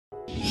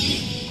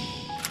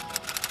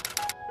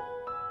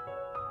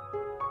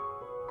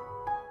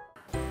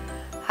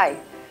Hi,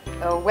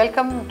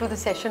 welcome to the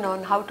session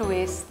on how to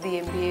ace the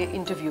MBA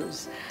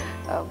interviews.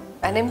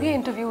 An MBA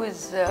interview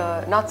is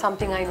not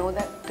something I know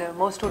that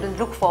most students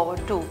look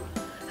forward to,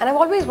 and I've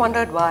always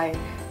wondered why.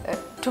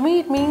 To me,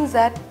 it means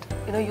that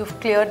you've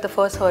cleared the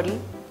first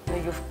hurdle,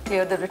 you've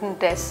cleared the written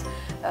test,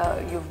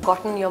 you've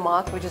gotten your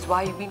mark, which is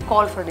why you've been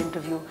called for an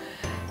interview.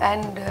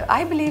 And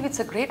I believe it's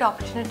a great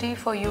opportunity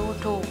for you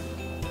to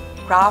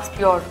craft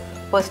your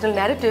personal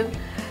narrative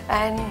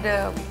and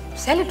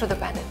sell it to the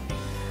panel.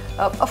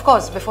 Of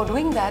course, before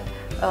doing that,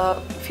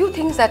 few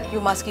things that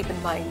you must keep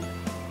in mind.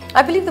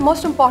 I believe the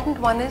most important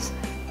one is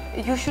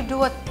you should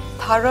do a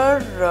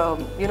thorough,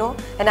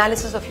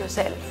 analysis of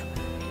yourself.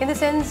 In the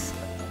sense,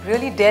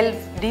 really delve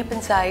deep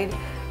inside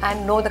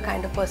and know the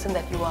kind of person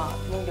that you are.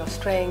 Your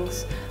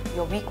strengths,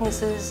 your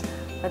weaknesses,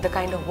 the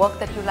kind of work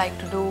that you like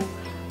to do,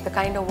 the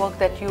kind of work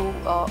that you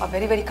are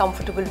very, very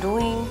comfortable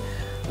doing,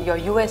 your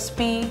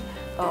USP,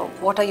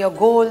 what are your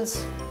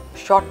goals,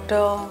 short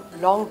term,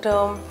 long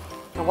term,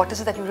 what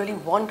is it that you really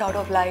want out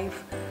of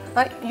life.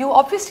 You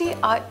obviously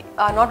are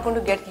not going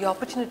to get the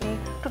opportunity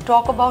to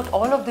talk about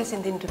all of this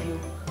in the interview,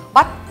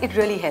 but it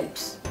really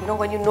helps.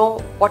 When you know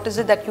what is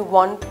it that you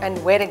want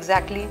and where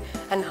exactly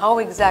and how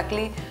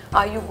exactly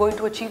are you going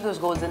to achieve those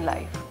goals in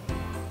life.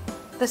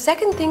 The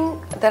second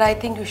thing that I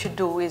think you should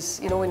do is,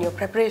 in your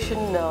preparation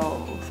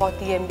for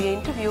the MBA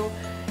interview,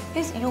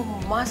 is you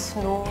must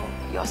know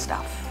your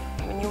stuff.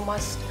 You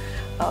must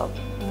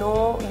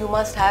you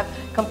must have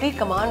complete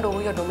command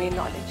over your domain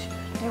knowledge.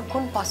 You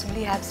couldn't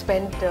possibly have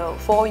spent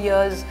 4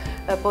 years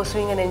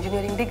pursuing an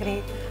engineering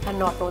degree and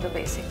not know the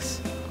basics.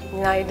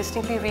 I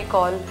distinctly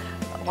recall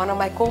one of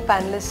my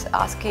co-panelists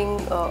asking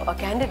a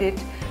candidate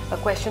a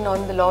question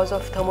on the laws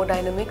of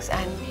thermodynamics,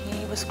 and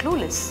he was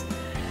clueless.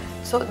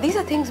 So these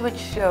are things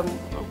which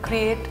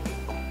create,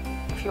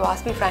 if you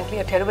ask me frankly,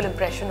 a terrible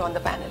impression on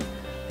the panel.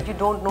 If you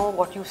don't know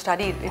what you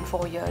studied in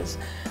 4 years,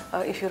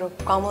 if you're a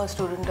commerce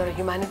student or a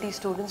humanities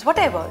student,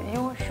 whatever,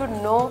 you should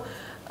know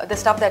the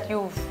stuff that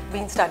you've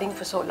been studying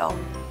for so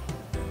long.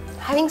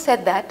 Having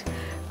said that,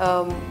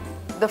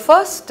 the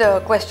first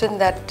question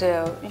that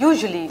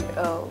usually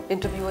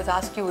interviewers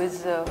ask you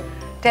is,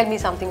 tell me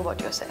something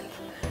about yourself.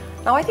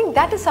 Now I think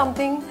that is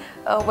something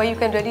where you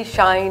can really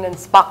shine and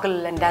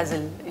sparkle and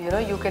dazzle.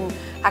 You can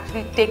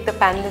actually take the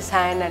panelist's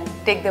hand and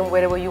take them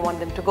wherever you want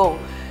them to go.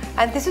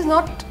 And this is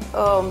not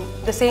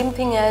the same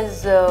thing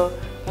as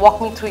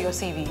walk me through your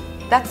CV.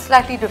 That's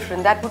slightly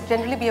different. That would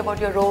generally be about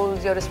your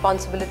roles, your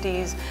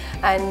responsibilities,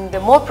 and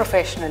more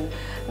professional.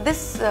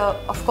 This,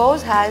 of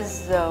course,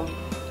 has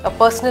a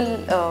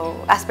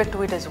personal aspect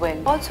to it as well.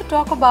 Also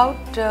talk about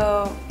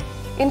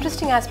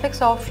interesting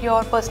aspects of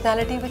your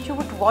personality which you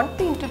would want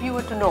the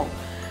interviewer to know.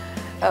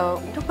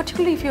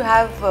 Particularly if you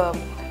have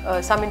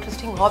some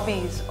interesting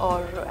hobbies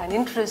or an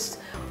interest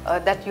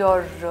that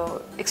you're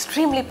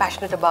extremely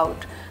passionate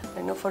about.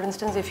 For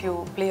instance, if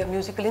you play a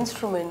musical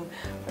instrument,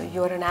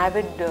 you're an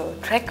avid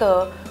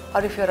trekker,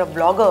 or if you're a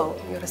blogger,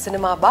 you're a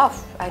cinema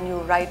buff and you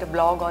write a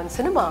blog on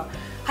cinema,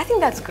 I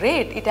think that's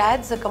great. It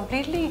adds a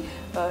completely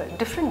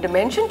different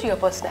dimension to your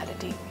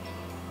personality.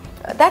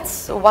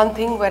 That's one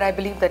thing where I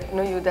believe that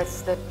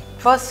that's the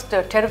first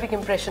terrific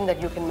impression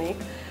that you can make.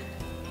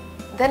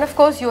 Then of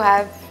course you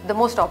have the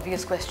most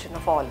obvious question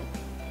of all,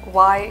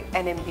 why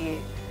an MBA?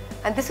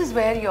 And this is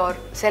where your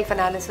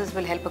self-analysis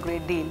will help a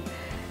great deal.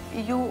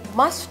 You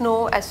must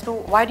know as to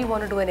why do you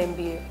want to do an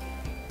MBA?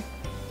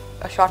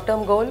 A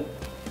short-term goal?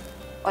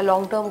 A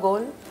long-term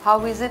goal?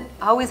 How is an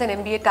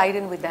MBA tied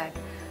in with that?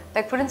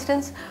 Like for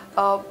instance,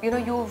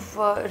 you've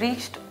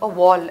reached a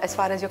wall as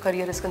far as your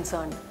career is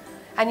concerned,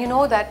 and you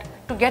know that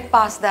to get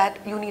past that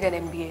you need an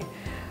MBA.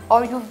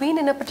 Or you've been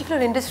in a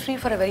particular industry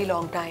for a very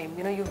long time.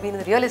 You've been in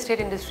the real estate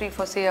industry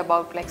for say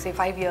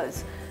 5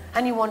 years,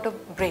 and you want to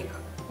break.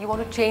 You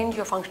want to change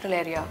your functional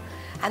area,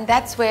 and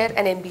that's where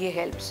an MBA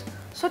helps.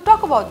 So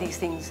talk about these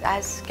things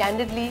as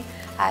candidly,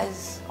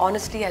 as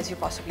honestly as you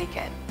possibly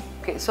can.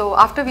 Okay, so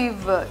after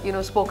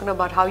we've spoken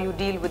about how you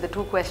deal with the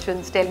two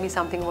questions, tell me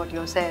something about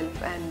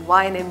yourself and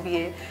why an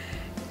MBA.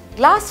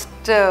 Last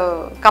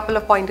couple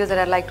of pointers that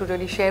I'd like to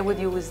really share with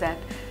you is that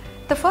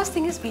the first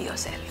thing is be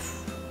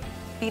yourself,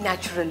 be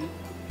natural.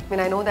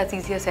 I know that's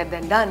easier said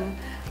than done.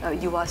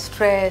 You are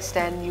stressed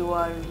and you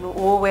are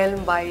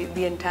overwhelmed by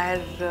the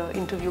entire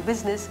interview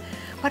business,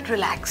 but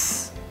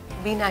relax,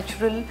 be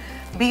natural,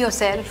 be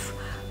yourself.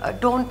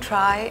 Don't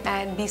try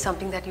and be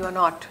something that you are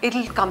not.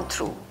 It'll come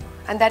through,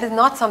 and that is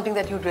not something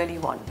that you'd really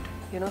want.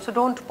 So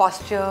don't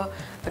posture,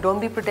 don't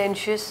be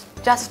pretentious,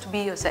 just be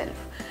yourself.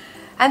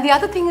 And the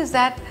other thing is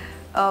that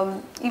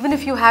even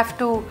if you have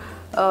to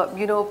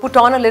put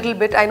on a little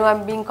bit, I know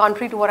I'm being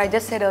contrary to what I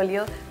just said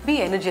earlier,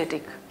 be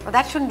energetic.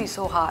 That shouldn't be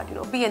so hard,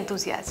 be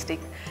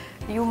enthusiastic.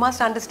 You must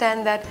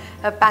understand that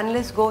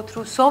panelists go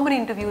through so many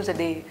interviews a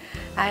day,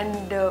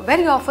 and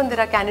very often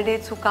there are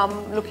candidates who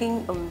come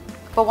looking,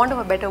 for want of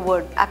a better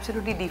word,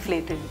 absolutely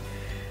deflated.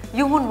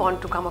 You wouldn't want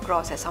to come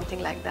across as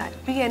something like that.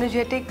 Be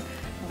energetic,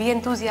 be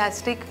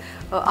enthusiastic,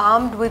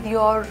 armed with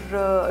your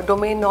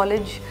domain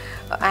knowledge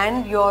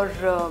and your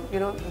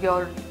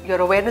your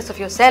awareness of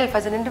yourself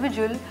as an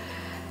individual,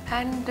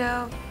 and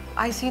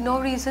I see no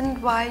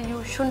reason why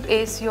you shouldn't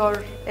ace your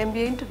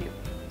MBA interview.